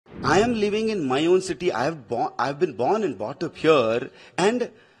I am living in my own city. I've been born and brought up here, and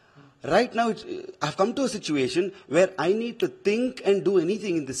right now I've come to a situation where I need to think and do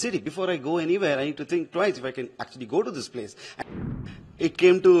anything in the city. Before I go anywhere, I need to think twice if I can actually go to this place. It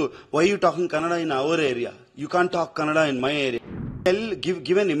came to, why are you talking Kannada in our area? You can't talk Kannada in my area.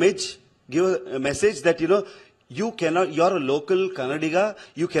 Give an image, give a message that, you cannot, you're a local Kannadiga,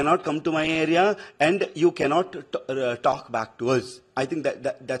 you cannot come to my area, and you cannot talk back to us. I think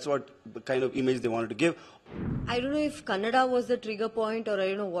that's what kind of image they wanted to give. I don't know if Kannada was the trigger point, or I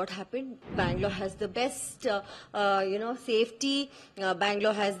don't know what happened. Bangalore has the best, safety.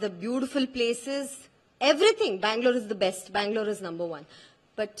 Bangalore has the beautiful places. Everything. Bangalore is the best. Bangalore is number one.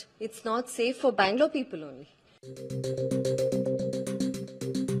 But it's not safe for Bangalore people only.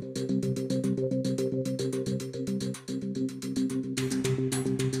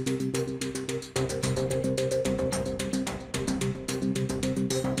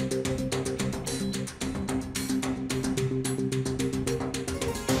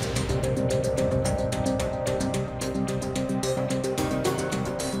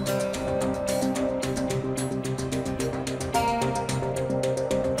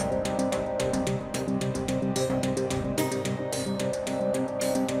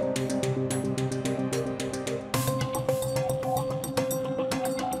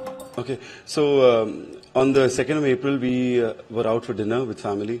 Okay, so on the 2nd of April, we were out for dinner with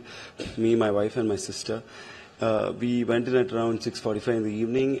family, me, my wife, and my sister. We went in at around 6:45 in the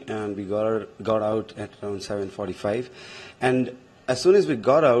evening, and we got out at around 7:45. And as soon as we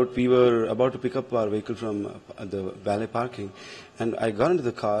got out, we were about to pick up our vehicle from the valet parking. And I got into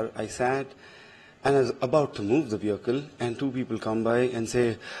the car, I sat, and I was about to move the vehicle, and two people come by and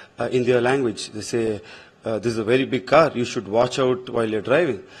say, in their language, they say, this is a very big car, you should watch out while you're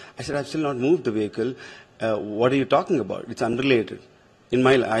driving. I said, I've still not moved the vehicle. What are you talking about? It's unrelated.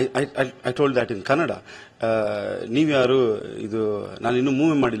 I told that in Kannada.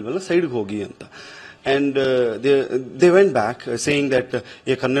 And they went back saying that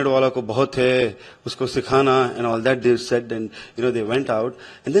ye Kannada wala ko bahut hai, usko sikhana, and all that they said, and they went out.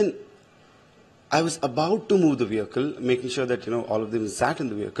 And then I was about to move the vehicle, making sure that, all of them sat in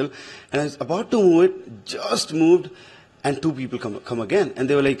the vehicle. And I was about to move it, just moved, and two people come again. And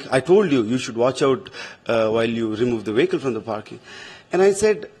they were like, I told you, you should watch out while you remove the vehicle from the parking. And I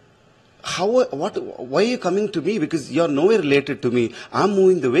said, why are you coming to me? Because you're nowhere related to me. I'm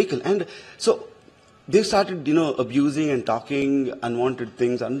moving the vehicle. And so they started, abusing and talking unwanted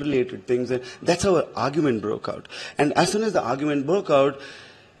things, unrelated things. And that's how an argument broke out. And as soon as the argument broke out,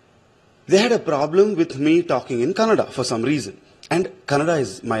 they had a problem with me talking in Kannada for some reason. And Kannada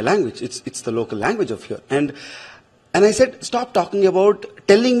is my language. It's the local language of here. And I said, stop talking about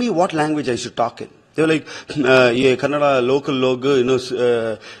telling me what language I should talk in. They were like, ye Kannada local log,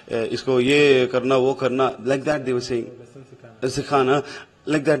 isko ye karna, wo karna. Like that they were saying. Sikhana.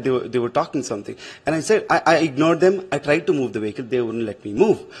 Like that they were talking something. And I said, I ignored them. I tried to move the vehicle. They wouldn't let me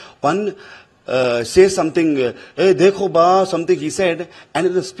move. One say something, hey, dekho ba, something he said, and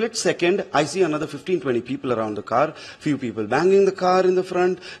in a split second, I see another 15-20 people around the car, few people banging the car in the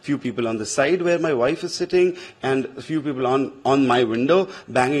front, few people on the side where my wife is sitting, and a few people on my window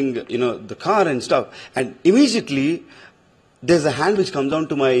banging, the car and stuff. And immediately, there's a hand which comes down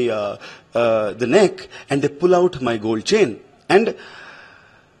to my, the neck, and they pull out my gold chain. And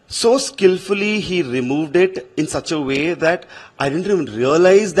so skillfully he removed it in such a way that I didn't even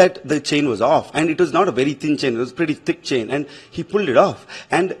realize that the chain was off. And it was not a very thin chain, it was a pretty thick chain. And he pulled it off.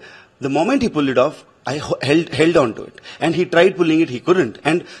 And the moment he pulled it off, I held on to it. And he tried pulling it, he couldn't.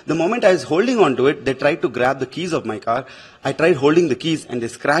 And the moment I was holding on to it, they tried to grab the keys of my car. I tried holding the keys, and they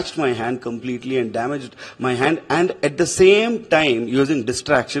scratched my hand completely and damaged my hand. And at the same time, using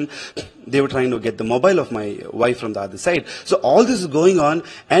distraction, they were trying to get the mobile of my wife from the other side. So all this is going on,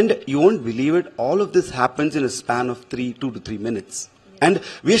 and you won't believe it, all of this happens in a span of 2 to 3 minutes. And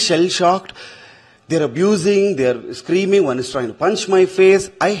we're shell-shocked. They're abusing, they're screaming, one is trying to punch my face.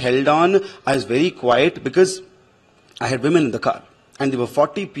 I held on, I was very quiet because I had women in the car. And there were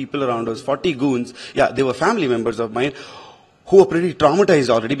 40 people around us, 40 goons. Yeah, they were family members of mine who were pretty traumatized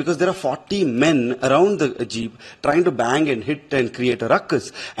already because there are 40 men around the Jeep trying to bang and hit and create a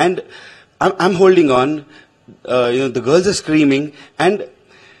ruckus. And I'm holding on, the girls are screaming, and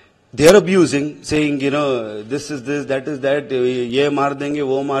they're abusing, saying, this is this, that is that, ye maar denge,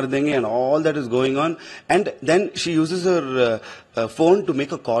 wo maar denge, and all that is going on. And then she uses her phoned to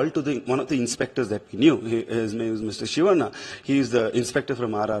make a call to one of the inspectors that we knew. His name is Mr. Shivana. He is the inspector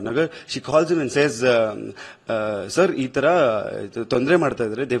from R.R. Nagar. She calls him and says, Sir, tondre marta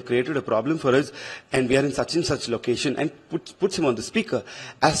idare. They've created a problem for us and we are in such location, and puts him on the speaker.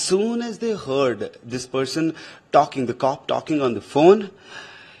 As soon as they heard this person talking, the cop talking on the phone,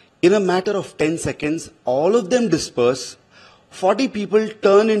 in a matter of 10 seconds, all of them disperse. 40 people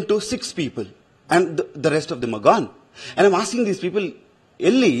turn into 6 people, and the rest of them are gone. And I'm asking these people,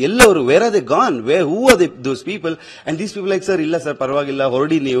 where are they gone? Who are those people? And these people like, sir, illa sir, parvagilla,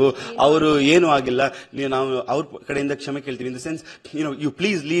 hordi neevu, avaru enu agilla, now our kadeinda kshame keltivi. In the sense, you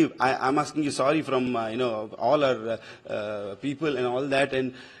please leave. I'm asking you sorry from, all our people and all that.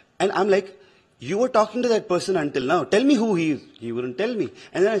 And I'm like, you were talking to that person until now. Tell me who he is. He wouldn't tell me.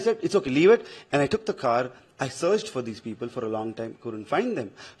 And then I said, it's okay, leave it. And I took the car. I searched for these people for a long time, couldn't find them.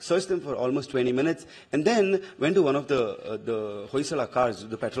 Searched them for almost 20 minutes, and then went to one of the Hoysala cars,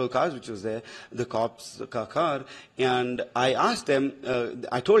 the petrol cars which was there, the cops' car, and I asked them,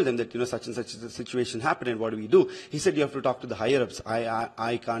 I told them that, such and such a situation happened, and what do we do? He said, you have to talk to the higher-ups.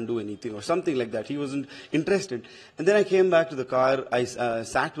 I can't do anything, or something like that. He wasn't interested. And then I came back to the car, I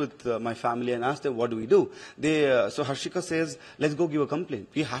sat with my family and asked them, what do we do? So Harshika says, let's go give a complaint.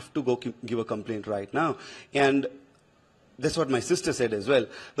 We have to go give a complaint right now. And that's what my sister said as well.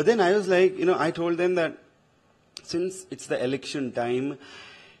 But then I was like, I told them that since it's the election time,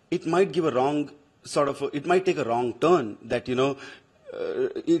 it might give a wrong it might take a wrong turn, that,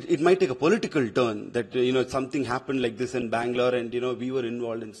 it might take a political turn, that, something happened like this in Bangalore and, we were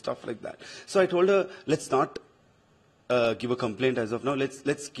involved in stuff like that. So I told her, let's not give a complaint as of now.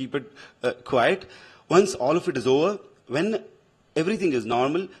 Let's keep it quiet. Once all of it is over, when everything is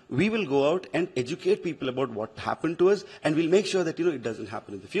normal, we will go out and educate people about what happened to us, and we'll make sure that, it doesn't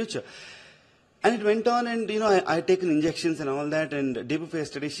happen in the future. And it went on, and, I had taken injections and all that, and day before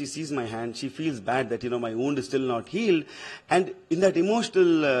yesterday, she sees my hand, she feels bad that, my wound is still not healed, and in that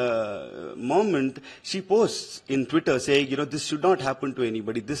emotional moment, she posts in Twitter saying, this should not happen to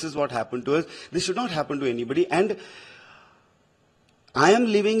anybody, this is what happened to us, this should not happen to anybody, and I am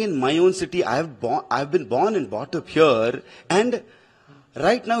living in my own city. I've been born and brought up here, and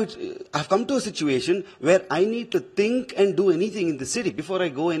right now I've come to a situation where I need to think and do anything in the city. Before I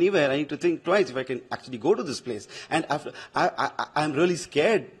go anywhere, I need to think twice if I can actually go to this place. And I'm really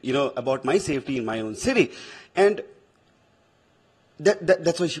scared, about my safety in my own city. And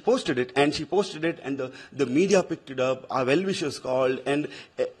that's why she posted it, and the media picked it up, our well-wishers called, and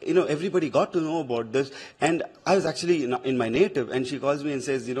everybody got to know about this. And I was actually in my native, and she calls me and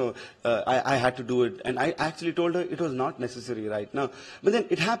says, I had to do it, and I actually told her it was not necessary right now. But then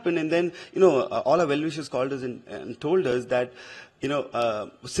it happened, and then all our well-wishers called us and told us that,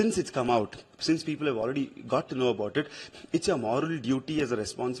 since it's come out, since people have already got to know about it, it's your moral duty as a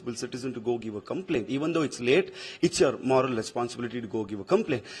responsible citizen to go give a complaint. Even though it's late, it's your moral responsibility to go give a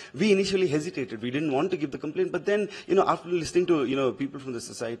complaint. We initially hesitated. We didn't want to give the complaint, but then, after listening to, people from the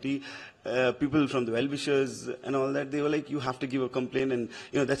society, people from the well-wishers and all that, they were like, you have to give a complaint, and,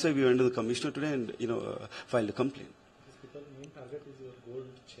 that's why we went to the commissioner today and, filed a complaint. Because the main target is your gold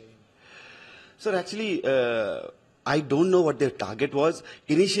chain. Sir, actually, I don't know what their target was.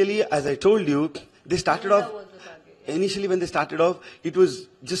 Initially, as I told you, they started off. Initially, when they started off, it was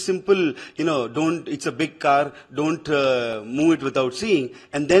just simple, it's a big car, don't move it without seeing.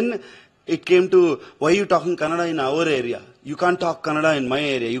 And then it came to, why are you talking Kannada in our area? You can't talk Kannada in my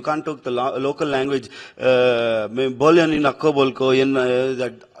area. You can't talk the local language.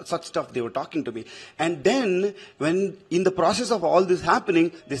 Such stuff they were talking to me. And then, when in the process of all this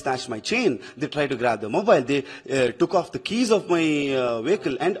happening, they snatched my chain. They tried to grab the mobile. They took off the keys of my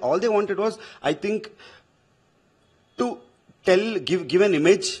vehicle. And all they wanted was, I think, to give an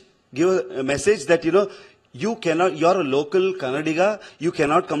image, give a message that, you cannot, you're a local Kannadiga, you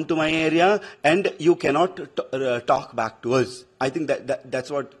cannot come to my area, and you cannot talk back to us. I think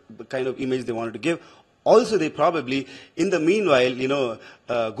that's what the kind of image they wanted to give. Also, they probably, in the meanwhile,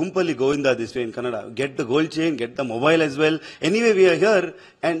 Gumpali Govinda this way in Kannada, get the gold chain, get the mobile as well. Anyway, we are here,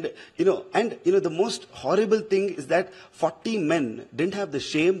 and the most horrible thing is that 40 men didn't have the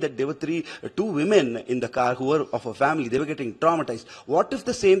shame that there were 2 women in the car who were of a family. They were getting traumatized. What if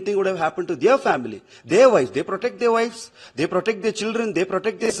the same thing would have happened to their family, their wives? They protect their wives, they protect their children, they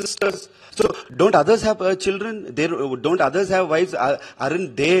protect their sisters. So, don't others have children? Don't others have wives?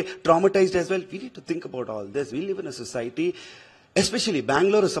 Aren't they traumatized as well? We need to think about all this. We live in a society, especially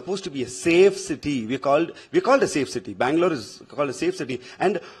Bangalore is supposed to be a safe city. We're called a safe city. Bangalore is called a safe city.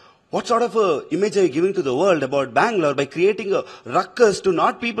 And What sort of a image are you giving to the world about Bangalore by creating a ruckus to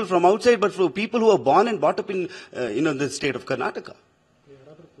not people from outside, but for people who are born and brought up in, the state of Karnataka?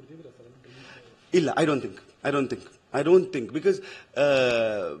 Illa, I don't think. Because,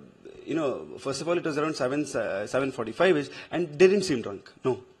 first of all, it was around 7:45ish, and they didn't seem drunk.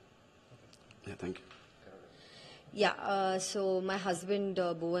 No. Yeah, thank you. Yeah, so my husband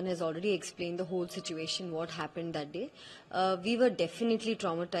Bhuvan has already explained the whole situation, what happened that day. We were definitely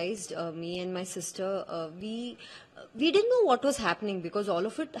traumatized, me and my sister. We didn't know what was happening because all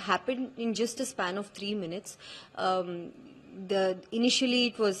of it happened in just a span of 3 minutes. Initially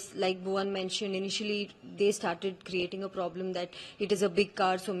it was like Bhuvan mentioned. Initially they started creating a problem that it is a big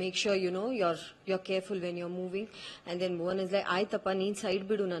car, so make sure you're careful when you're moving. And then Bhuvan is like, "I tapa neen side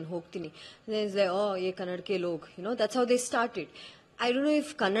bidu nan hogtini." And then he's like, "Oh, ye Kannada ke log." That's how they started. I don't know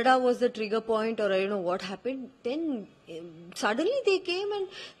if Kannada was the trigger point or I don't know what happened. Then suddenly they came and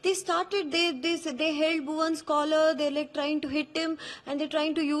they started, they held Bhuvan's collar, they're like trying to hit him and they're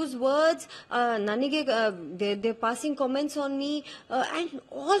trying to use words, they're passing comments on me and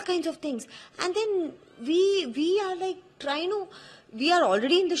all kinds of things. And then we are like we are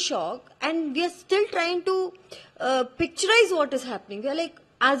already in the shock and we are still trying to picturize what is happening. We are like,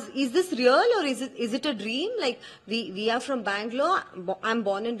 is this real or is it a dream? Like we are from Bangalore, I'm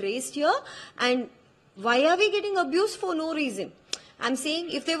born and raised here, and why are we getting abused for no reason? I'm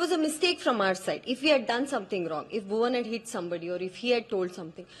saying if there was a mistake from our side, if we had done something wrong, if Bhuvan had hit somebody or if he had told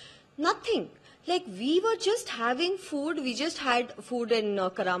something, nothing. Like we were just having food, we just had food in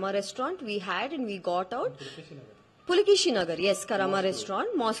Karama restaurant, we had and we got out. Pulikishi Nagar, yes, Karama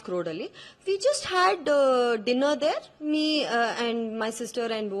restaurant, Mosque Road Ali. We just had dinner there, me and my sister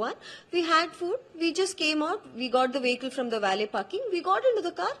and Bhuvan. We had food, we just came out, we got the vehicle from the valet parking, we got into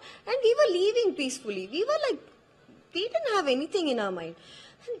the car and we were leaving peacefully. We were like, we didn't have anything in our mind.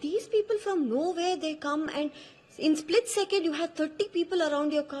 And these people from nowhere, they come and in split second you had 30 people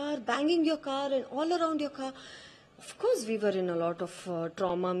around your car, banging your car and all around your car. Of course, we were in a lot of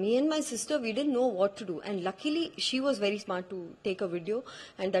trauma. Me and my sister, we didn't know what to do. And luckily, she was very smart to take a video.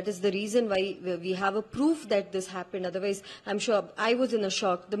 And that is the reason why we have a proof that this happened. Otherwise, I'm sure I was in a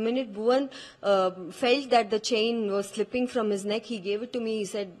shock. The minute Bhuvan felt that the chain was slipping from his neck, he gave it to me. He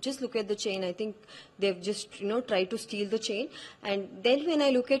said, "Just look at the chain. I think they've just, tried to steal the chain." And then when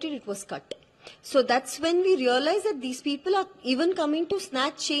I look at it, it was cut. So that's when we realized that these people are even coming to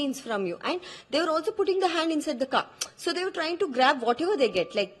snatch chains from you. And they were also putting the hand inside the car. So they were trying to grab whatever they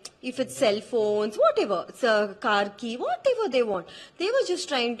get, like if it's cell phones, whatever, it's a car key, whatever they want. They were just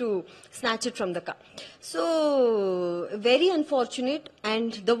trying to snatch it from the car. So very unfortunate.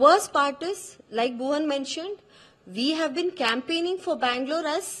 And the worst part is, like Bhuvan mentioned, we have been campaigning for Bangalore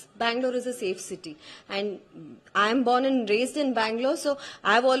as Bangalore is a safe city. And I'm born and raised in Bangalore, so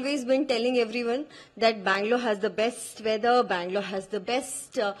I've always been telling everyone that Bangalore has the best weather, Bangalore has the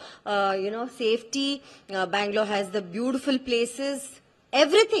best, safety, Bangalore has the beautiful places,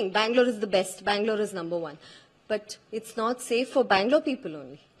 everything. Bangalore is the best, Bangalore is number one. But it's not safe for Bangalore people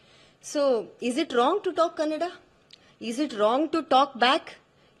only. So, is it wrong to talk Kannada? Is it wrong to talk back?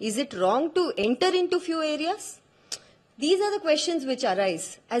 Is it wrong to enter into few areas? These are the questions which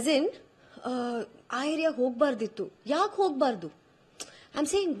arise. As in, ಆ ಏರಿಯಾಗೆ ಹೋಗಬಾರ್ದಿತ್ತು. ಯಾಕೆ ಹೋಗಬಾರ್ದು? I'm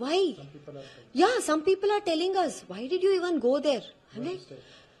saying, why? Some people are telling us, why did you even go there? I'm like,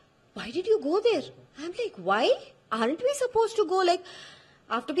 why did you go there? I'm like, why? Aren't we supposed to go? Like,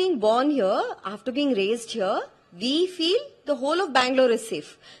 after being born here, after being raised here, we feel the whole of Bangalore is safe.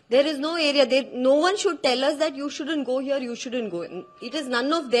 There is no area, no one should tell us that you shouldn't go here, you shouldn't go. It is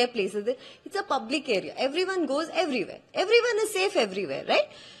none of their places. It's a public area. Everyone goes everywhere. Everyone is safe everywhere, right?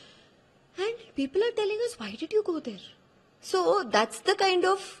 And people are telling us, why did you go there? So that's the kind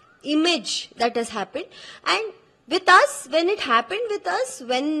of image that has happened. And with us, when it happened with us,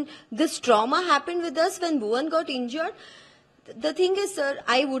 when this trauma happened with us, when Bhuvan got injured, the thing is, sir,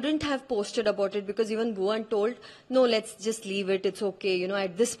 I wouldn't have posted about it because even Bhuvan told, no, let's just leave it. It's okay.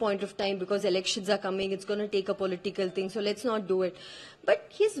 At this point of time, because elections are coming, it's going to take a political thing. So let's not do it. But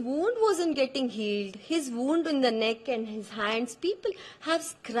his wound wasn't getting healed. His wound in the neck and his hands, people have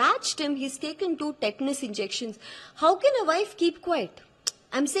scratched him. He's taken 2 tetanus injections. How can a wife keep quiet?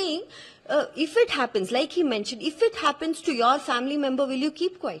 I'm saying, if it happens, like he mentioned, if it happens to your family member, will you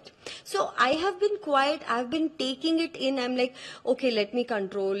keep quiet? So I have been quiet. I've been taking it in. I'm like, okay, let me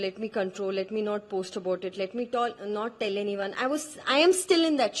control, let me not post about it, let me not tell anyone. I am still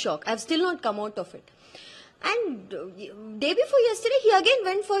in that shock. I've still not come out of it. And day before yesterday, he again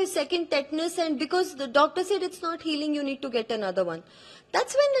went for his second tetanus, and because the doctor said it's not healing, you need to get another one.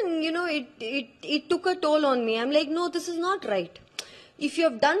 That's when, it took a toll on me. I'm like, no, this is not right. if you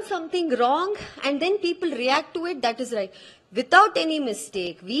have done something wrong and then people react to it, that is right. Without any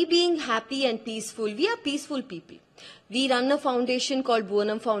mistake, we being happy and peaceful, we are peaceful people. We run a foundation called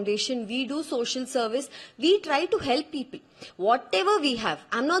Bhuvanam Foundation. We do social service. We try to help people. Whatever we have.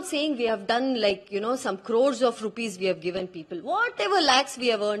 I'm not saying we have done some crores of rupees we have given people. Whatever lakhs we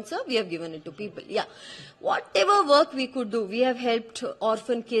have earned, sir, we have given it to people. Yeah. Whatever work we could do. We have helped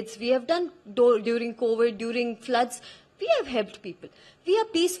orphan kids. We have done during COVID, during floods. We have helped people. We are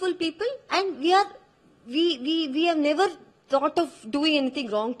peaceful people and we have never thought of doing anything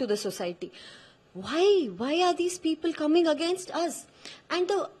wrong to the society. Why are these people coming against us? And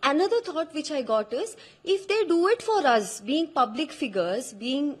another thought which I got is, if they do it for us, being public figures,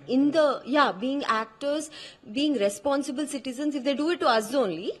 being being actors, being responsible citizens, if they do it to us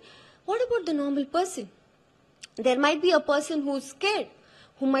only, what about the normal person? There might be a person who's scared,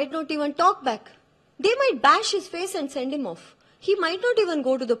 who might not even talk back. They might bash his face and send him off. He might not even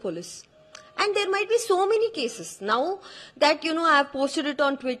go to the police. And there might be so many cases. Now that, I have posted it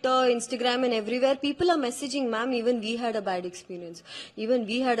on Twitter, Instagram and everywhere, people are messaging, ma'am, even we had a bad experience. Even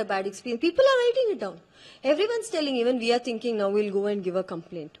we had a bad experience. People are writing it down. Everyone's telling, even we are thinking now we'll go and give a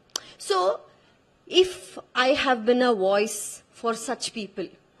complaint. So, if I have been a voice for such people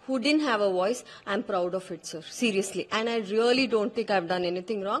who didn't have a voice, I'm proud of it, sir. Seriously. And I really don't think I've done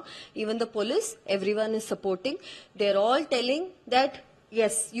anything wrong. Even the police, everyone is supporting. They're all telling that,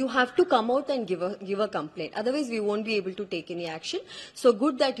 yes, you have to come out and give a complaint. Otherwise, we won't be able to take any action. So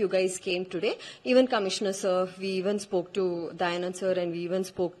good that you guys came today. Even Commissioner sir, we even spoke to Dayanand sir and we even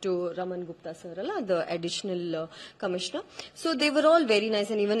spoke to Raman Gupta sir, the additional commissioner. So they were all very nice,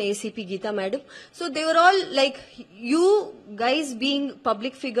 and even ACP Geeta madam. So they were all like, you guys being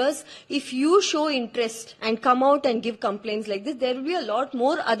public figures, if you show interest and come out and give complaints like this, there will be a lot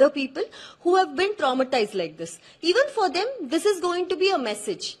more other people who have been traumatized like this. Even for them, this is going to be a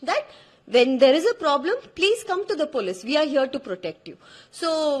message that when there is a problem, please come to the police. We are here to protect you.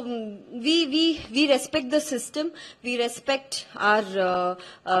 So we respect the system. We respect our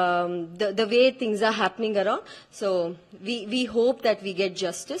the way things are happening around. So we hope that we get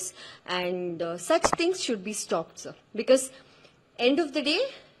justice, and such things should be stopped, sir. Because end of the day,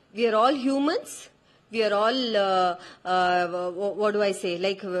 we are all humans. We are all, what do I say?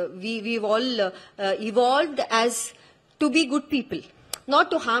 Like we've all evolved as to be good people,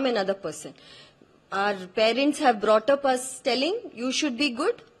 not to harm another person. Our parents have brought up us telling, you should be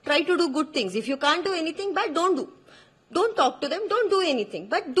good, try to do good things. If you can't do anything bad, don't do. Don't talk to them, don't do anything,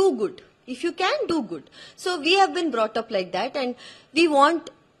 but do good. If you can, do good. So we have been brought up like that, and we want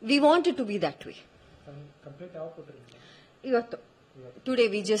it to be that way. Complaint Ivattu. Today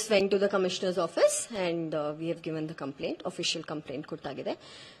we just went to the commissioner's office and we have given the complaint, official complaint kottagide.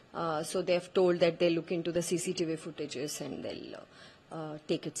 So they have told that they'll look into the CCTV footages and they'll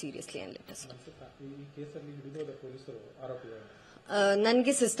take it seriously and let us know.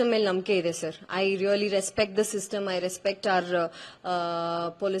 ನನಗೆ system ಮೇಲೆ ನಂಬಿಕೆ ಇದೆ sir. I really respect the system. I respect our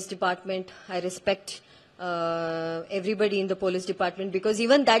police department. I respect everybody in the police department, because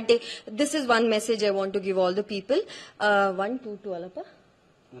even that day, this is one message I want to give all the people. 122 alapa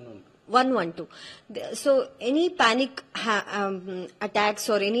 112. So any panic attacks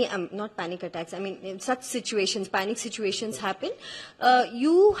or any not panic attacks, I mean in such situations, panic situations happen,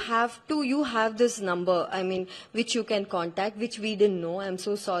 you have this number, I mean, which you can contact, which we didn't know. I'm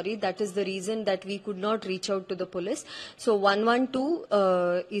so sorry. That is the reason that we could not reach out to the police. So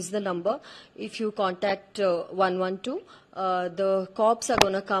 112 is the number. If you contact 112, the cops are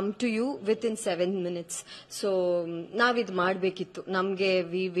going to come to you within 7 minutes. So now with madbekittu namge,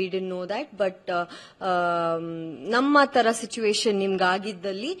 we didn't know that, but namma tara situation nimge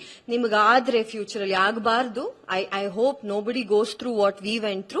agiddalli nimge adre future alli agbardu. I hope nobody goes through what we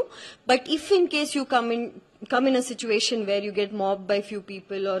went through, but if in case you come in a situation where you get mobbed by few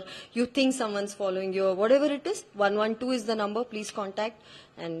people, or you think someone's following you, or whatever it is, 112 is the number. Please contact,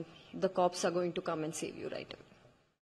 and the cops are going to come and save you right away.